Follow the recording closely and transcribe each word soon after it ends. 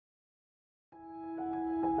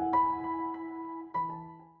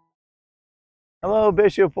Hello,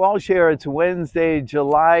 Bishop Walsh here. It's Wednesday,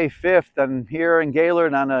 July 5th. I'm here in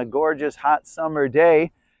Gaylord on a gorgeous hot summer day.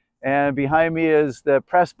 And behind me is the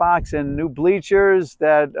press box and new bleachers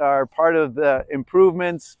that are part of the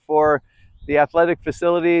improvements for the athletic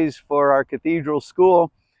facilities for our cathedral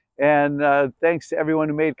school. And thanks to everyone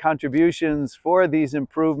who made contributions for these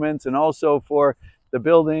improvements and also for the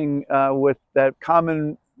building with that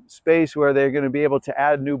common space where they're going to be able to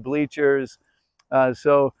add new bleachers.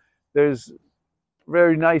 So there's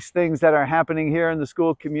very nice things that are happening here in the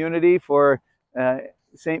school community for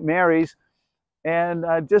St. Mary's. And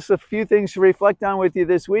just a few things to reflect on with you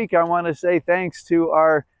this week. I want to say thanks to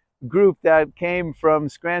our group that came from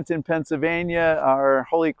Scranton, Pennsylvania, our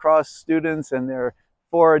Holy Cross students and their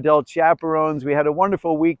 4 adult chaperones. We had a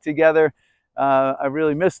wonderful week together. I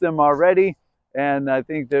really miss them already. And I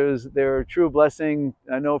think they're a true blessing,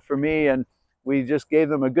 I know, for me. And we just gave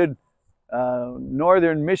them a good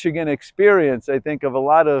Northern Michigan experience, I think, of a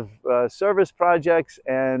lot of service projects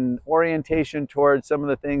and orientation towards some of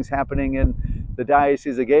the things happening in the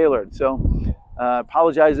Diocese of Gaylord. So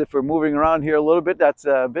apologize if we're moving around here a little bit. That's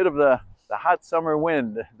a bit of the hot summer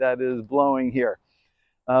wind that is blowing here.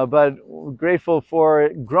 But grateful for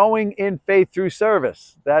growing in faith through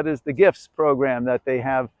service. That is the gifts program that they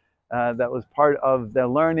have that was part of the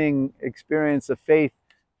learning experience of faith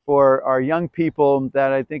for our young people,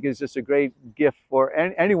 that I think is just a great gift for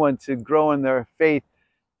anyone to grow in their faith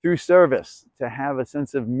through service, to have a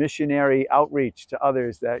sense of missionary outreach to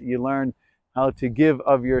others, that you learn how to give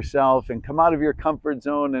of yourself and come out of your comfort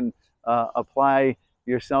zone and apply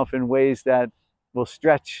yourself in ways that will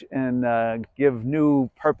stretch and give new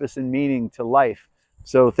purpose and meaning to life.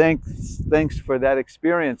 So thanks for that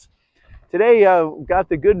experience. Today got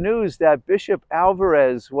the good news that Bishop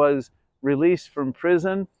Alvarez was released from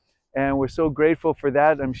prison, and we're so grateful for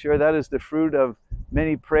that. I'm sure that is the fruit of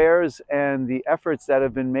many prayers and the efforts that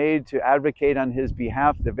have been made to advocate on his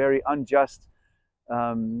behalf the very unjust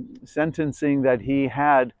sentencing that he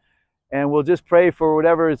had. And we'll just pray for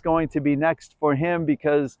whatever is going to be next for him,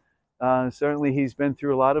 because certainly he's been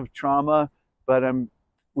through a lot of trauma, but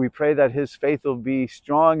we pray that his faith will be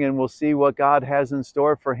strong and we'll see what God has in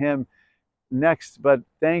store for him next. But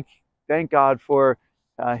thank God for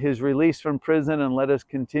his release from prison, and let us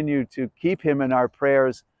continue to keep him in our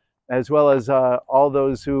prayers, as well as all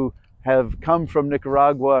those who have come from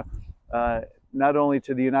Nicaragua, not only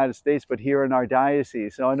to the United States, but here in our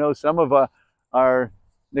diocese. So I know some of our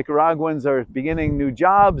Nicaraguans are beginning new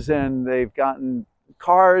jobs and they've gotten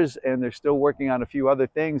cars and they're still working on a few other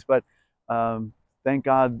things, but thank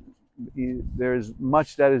God there's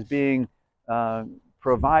much that is being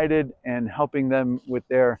provided and helping them with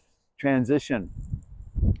their transition.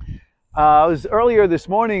 I was earlier this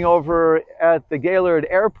morning over at the Gaylord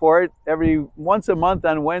Airport. Once a month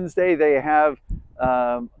on Wednesday, they have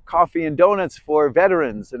coffee and donuts for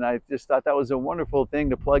veterans, and I just thought that was a wonderful thing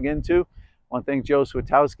to plug into. I want to thank Joe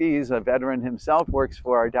Swatowski. He's a veteran himself, works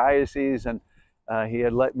for our diocese, and he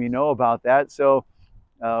had let me know about that. So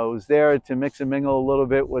I was there to mix and mingle a little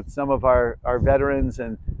bit with some of our veterans,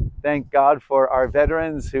 and thank God for our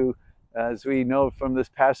veterans who, as we know from this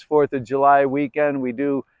past 4th of July weekend, we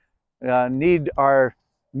do need our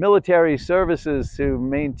military services to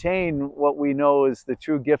maintain what we know is the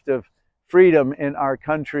true gift of freedom in our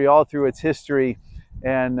country all through its history.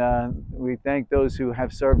 And we thank those who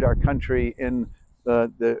have served our country in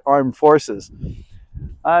the armed forces.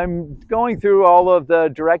 I'm going through all of the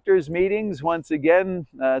directors' meetings once again.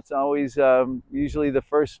 It's always usually the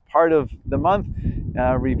first part of the month,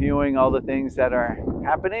 reviewing all the things that are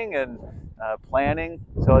happening and planning.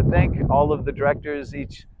 So I thank all of the directors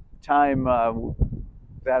each time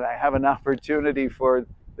that I have an opportunity for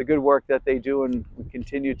the good work that they do, and we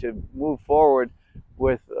continue to move forward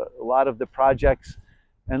with a lot of the projects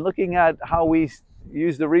and looking at how we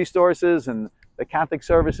use the resources and the Catholic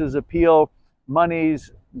Services Appeal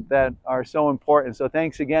monies that are so important. So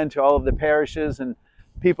thanks again to all of the parishes and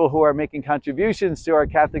people who are making contributions to our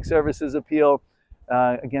Catholic Services Appeal.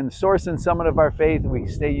 Again, the source and summit of our faith, we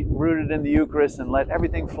stay rooted in the Eucharist and let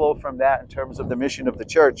everything flow from that in terms of the mission of the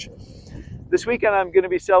Church. This weekend I'm going to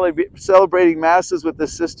be celebrating Masses with the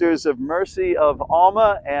Sisters of Mercy of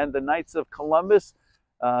Alma and the Knights of Columbus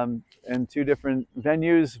in 2 different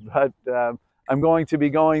venues, but I'm going to be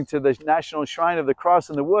going to the National Shrine of the Cross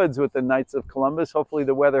in the Woods with the Knights of Columbus. Hopefully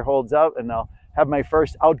the weather holds out and I'll have my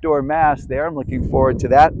first outdoor Mass there. I'm looking forward to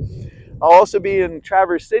that. I'll also be in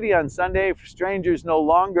Traverse City on Sunday for Strangers No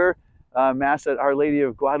Longer, Mass at Our Lady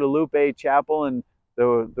of Guadalupe Chapel, and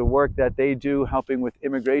the work that they do helping with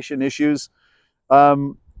immigration issues.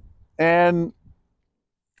 And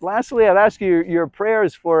lastly, I'd ask you your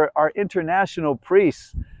prayers for our international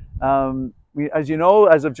priests. As you know,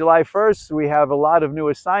 as of July 1st, we have a lot of new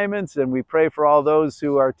assignments, and we pray for all those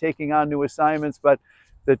who are taking on new assignments. But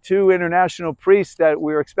the 2 international priests that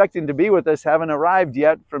we're expecting to be with us haven't arrived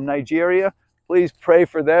yet from Nigeria. Please pray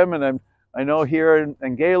for them. And I know here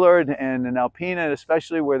in Gaylord and in Alpine,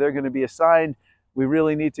 especially where they're going to be assigned, we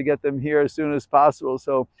really need to get them here as soon as possible.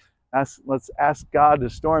 So let's ask God to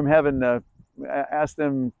storm heaven, ask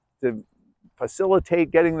them to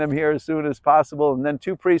facilitate getting them here as soon as possible. And then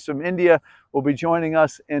 2 priests from India will be joining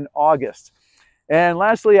us in August. And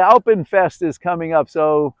lastly, Alpine Fest is coming up.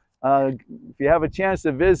 So if you have a chance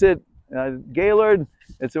to visit Gaylord,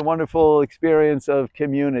 it's a wonderful experience of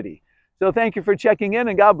community. So thank you for checking in,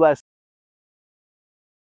 and God bless.